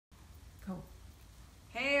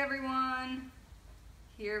Hey everyone,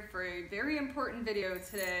 here for a very important video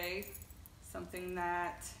today, something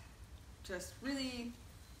that just really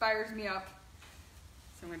fires me up.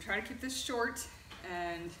 So I'm going to try to keep this short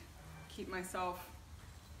and keep myself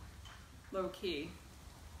low key,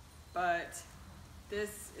 but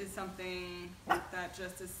this is something that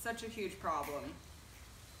just is such a huge problem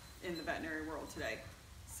in the veterinary world today.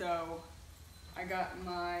 So I got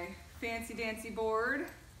my fancy dancy board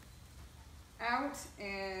out,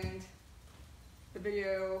 and the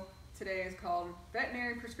video today is called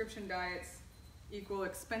Veterinary Prescription Diets Equal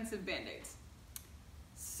Expensive Band-Aids.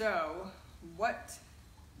 So what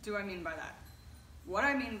do I mean by that? What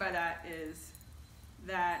I mean by that is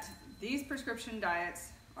that these prescription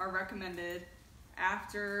diets are recommended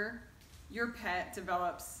after your pet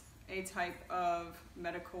develops a type of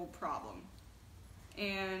medical problem.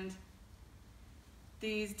 And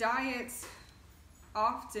these diets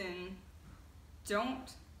often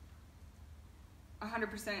don't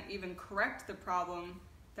 100% even correct the problem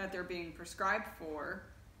that they're being prescribed for,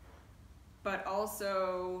 but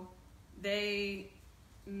also they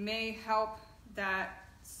may help that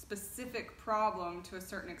specific problem to a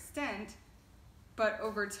certain extent, but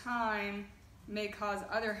over time may cause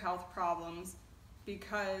other health problems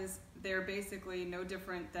because they're basically no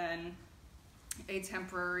different than a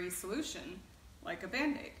temporary solution like a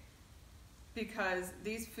Band-Aid, because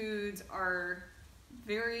these foods are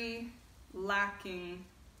very lacking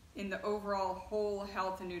in the overall whole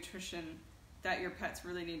health and nutrition that your pets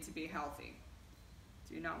really need to be healthy.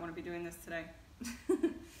 Do you not want to be doing this today?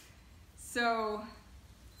 So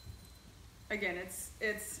again,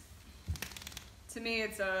 it's to me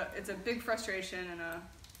it's a big frustration and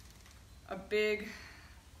a big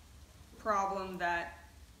problem that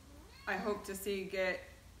I hope to see get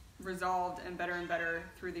resolved and better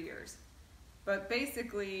through the years. But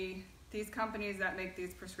basically, these companies that make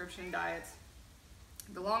these prescription diets,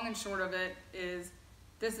 the long and short of it is,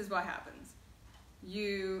 this is what happens.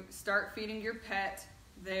 You start feeding your pet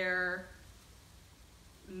their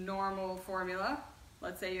normal formula.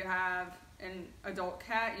 Let's say you have an adult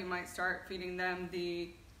cat, you might start feeding them the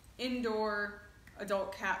indoor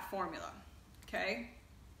adult cat formula, okay?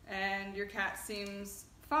 And your cat seems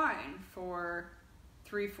fine for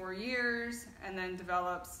 3-4 years and then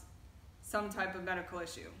develops some type of medical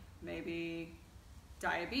issue. Maybe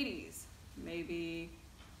diabetes, maybe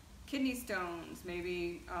kidney stones,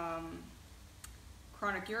 maybe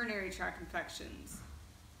chronic urinary tract infections,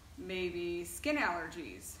 maybe skin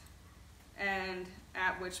allergies, and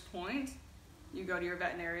at which point you go to your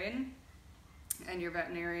veterinarian and your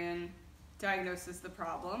veterinarian diagnoses the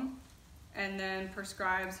problem and then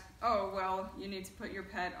prescribes, oh, well, you need to put your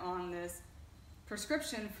pet on this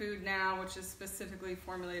prescription food now, which is specifically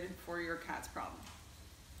formulated for your cat's problem.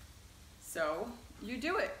 So you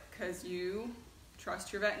do it because you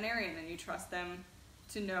trust your veterinarian and you trust them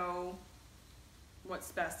to know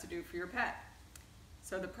what's best to do for your pet.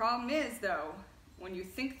 So the problem is, though, when you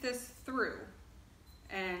think this through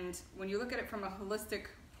and when you look at it from a holistic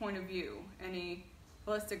point of view, any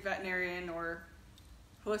holistic veterinarian or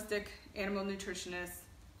holistic animal nutritionist,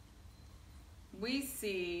 we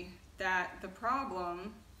see that the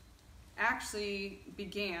problem actually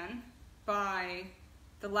began by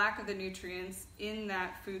the lack of the nutrients in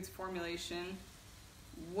that food's formulation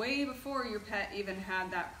way before your pet even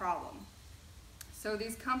had that problem. So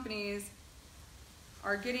these companies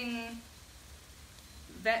are getting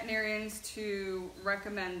veterinarians to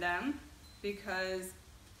recommend them because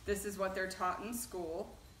this is what they're taught in school,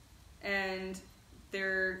 and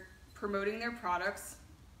they're promoting their products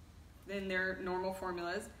in their normal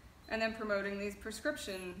formulas and then promoting these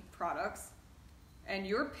prescription products, and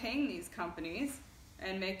you're paying these companies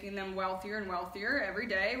and making them wealthier and wealthier every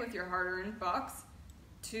day with your hard-earned bucks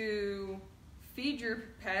to feed your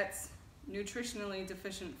pets nutritionally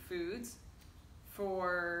deficient foods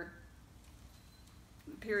for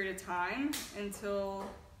a period of time until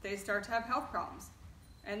they start to have health problems.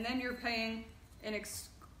 And then you're paying an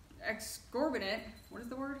exorbitant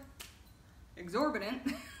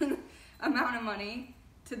amount of money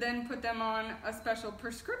to then put them on a special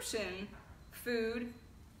prescription food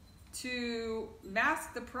to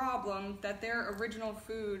mask the problem that their original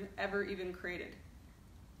food ever even created.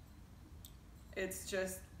 It's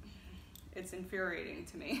infuriating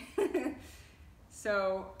to me.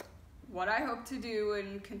 So what I hope to do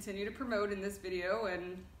and continue to promote in this video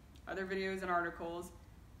and other videos and articles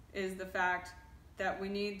is the fact that we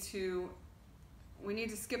need to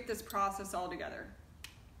skip this process altogether.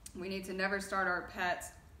 We need to never start our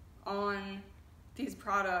pets on these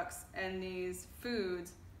products and these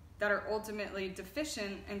foods that are ultimately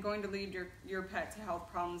deficient and going to lead your pet to health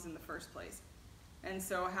problems in the first place. And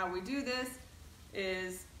so how we do this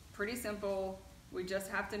is pretty simple. We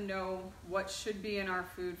just have to know what should be in our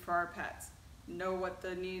food for our pets. Know what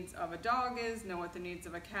the needs of a dog is, know what the needs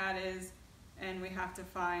of a cat is, and we have to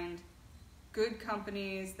find good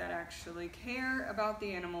companies that actually care about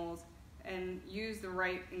the animals and use the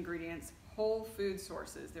right ingredients, whole food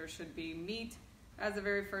sources. There should be meat as the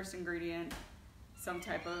very first ingredient, some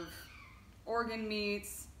type of organ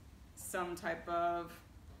meats, some type of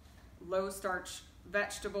low starch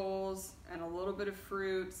vegetables, and a little bit of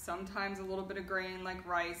fruit, sometimes a little bit of grain like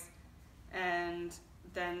rice, and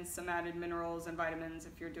then some added minerals and vitamins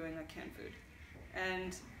if you're doing a canned food.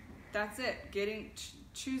 And that's it.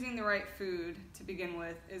 Choosing the right food to begin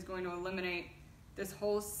with is going to eliminate this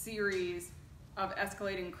whole series of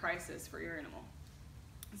escalating crisis for your animal.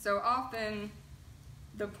 So often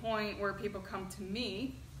the point where people come to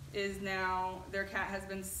me is now their cat has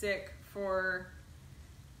been sick for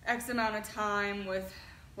X amount of time with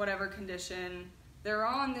whatever condition. They're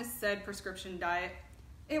on this said prescription diet.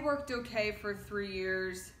 It worked okay for 3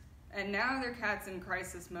 years, and now their cat's in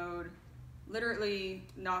crisis mode, literally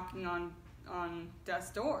knocking on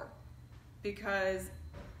death's door, because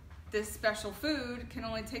this special food can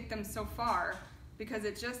only take them so far, because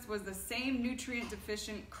it just was the same nutrient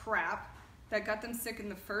deficient crap that got them sick in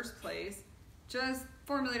the first place, just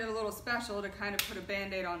formulated a little special to kind of put a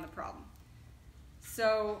band-aid on the problem.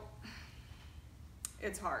 So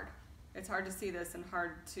it's hard. It's hard to see this and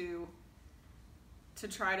hard to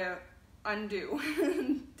try to undo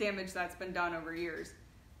damage that's been done over years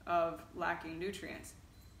of lacking nutrients.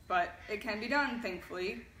 But it can be done,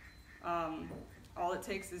 thankfully. All it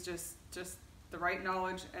takes is just the right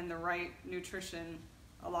knowledge and the right nutrition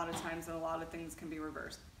a lot of times, and a lot of things can be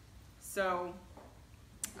reversed. So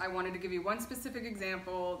I wanted to give you one specific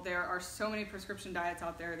example. There are so many prescription diets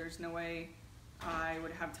out there, there's no way I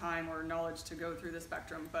would have time or knowledge to go through the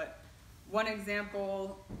spectrum. But one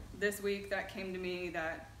example this week that came to me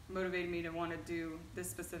that motivated me to want to do this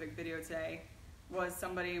specific video today was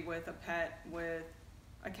somebody with a pet with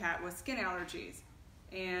a cat with skin allergies.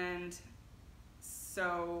 And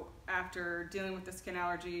so after dealing with the skin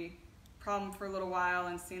allergy problem for a little while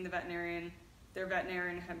and seeing the veterinarian, their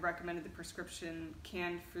veterinarian had recommended the prescription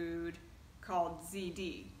canned food called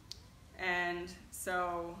ZD. And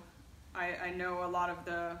so I know a lot of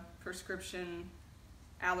the prescription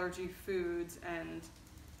allergy foods, and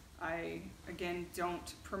I, again,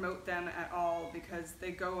 don't promote them at all because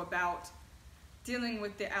they go about dealing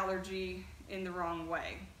with the allergy in the wrong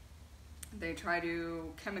way. They try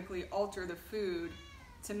to chemically alter the food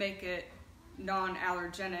to make it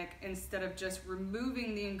non-allergenic instead of just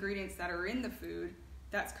removing the ingredients that are in the food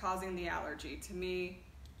that's causing the allergy. To me,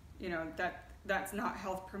 you know, that's not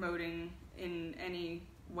health promoting in any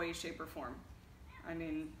way, shape, or form. I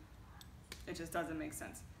mean, it just doesn't make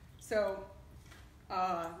sense. So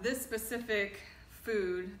this specific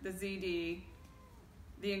food, the ZD,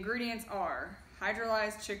 the ingredients are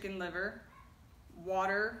hydrolyzed chicken liver,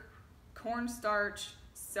 water, cornstarch,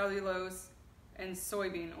 cellulose, and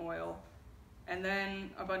soybean oil, and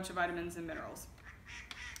then a bunch of vitamins and minerals.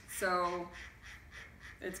 So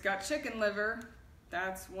it's got chicken liver,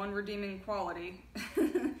 that's one redeeming quality.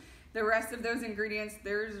 The rest of those ingredients,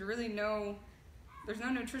 there's no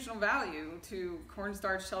nutritional value to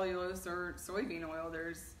cornstarch, cellulose, or soybean oil.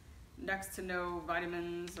 There's next to no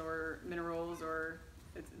vitamins or minerals, or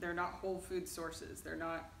they're not whole food sources. They're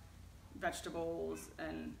not vegetables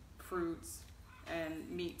and fruits and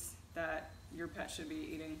meats that your pet should be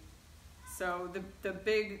eating. So the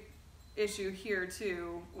big issue here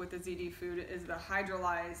too with the ZD food is the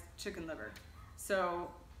hydrolyzed chicken liver. So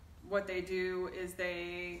what they do is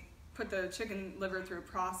they put the chicken liver through a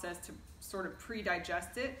process to sort of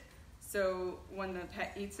pre-digest it. So when the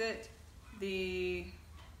pet eats it, the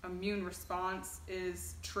immune response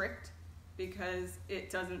is tricked because it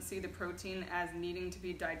doesn't see the protein as needing to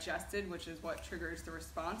be digested, which is what triggers the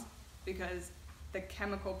response, because the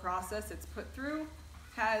chemical process it's put through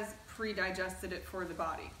has pre-digested it for the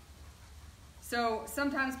body. So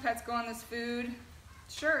sometimes pets go on this food,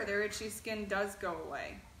 sure, their itchy skin does go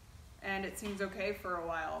away, and it seems okay for a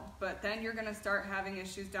while, but then you're gonna start having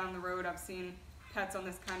issues down the road. I've seen pets on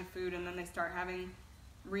this kind of food, and then they start having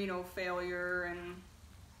renal failure and,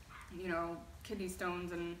 you know, kidney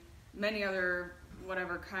stones and many other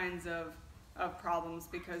whatever kinds of problems,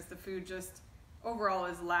 because the food just overall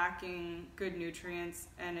is lacking good nutrients,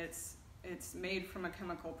 and it's made from a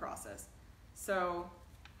chemical process. So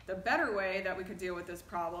the better way that we could deal with this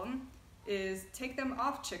problem is take them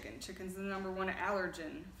off chicken. Chicken's the #1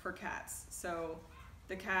 allergen for cats. So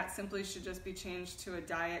the cat simply should just be changed to a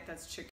diet that's chicken